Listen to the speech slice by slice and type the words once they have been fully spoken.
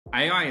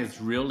AI is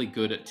really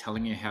good at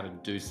telling you how to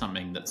do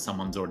something that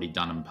someone's already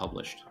done and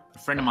published. A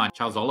friend of mine,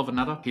 Charles Oliver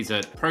Nutter, he's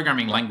a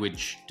programming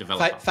language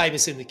developer.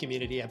 Famous in the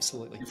community,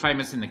 absolutely.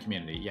 Famous in the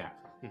community, yeah.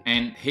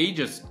 And he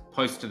just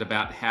posted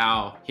about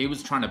how he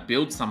was trying to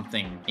build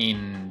something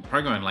in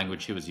programming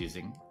language he was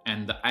using,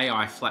 and the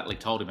AI flatly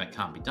told him it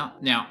can't be done.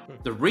 Now,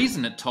 the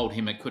reason it told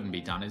him it couldn't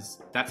be done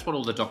is that's what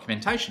all the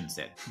documentation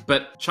said.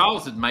 But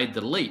Charles had made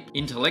the leap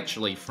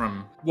intellectually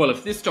from, well,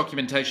 if this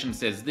documentation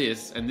says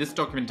this and this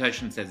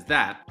documentation says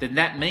that, then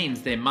that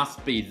means there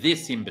must be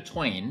this in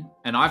between,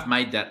 and I've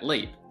made that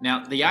leap.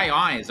 Now, the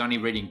AI is only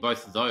reading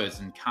both of those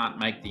and can't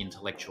make the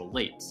intellectual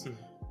leaps.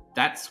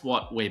 That's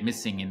what we're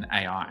missing in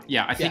AI.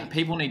 Yeah, I think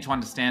people need to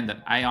understand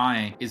that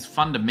AI is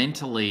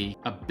fundamentally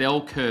a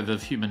bell curve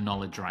of human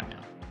knowledge right now.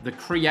 The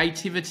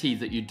creativity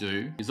that you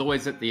do is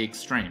always at the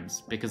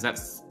extremes because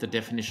that's the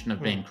definition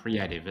of being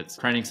creative. It's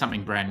creating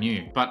something brand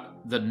new. But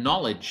the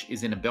knowledge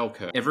is in a bell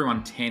curve.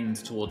 Everyone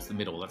tends towards the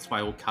middle. That's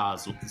why all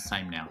cars look the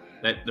same now.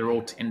 They're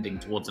all tending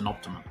towards an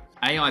optimum.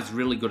 AI is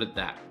really good at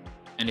that.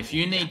 And if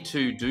you need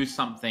to do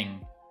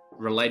something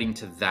relating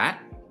to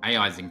that,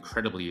 AI is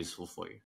incredibly useful for you.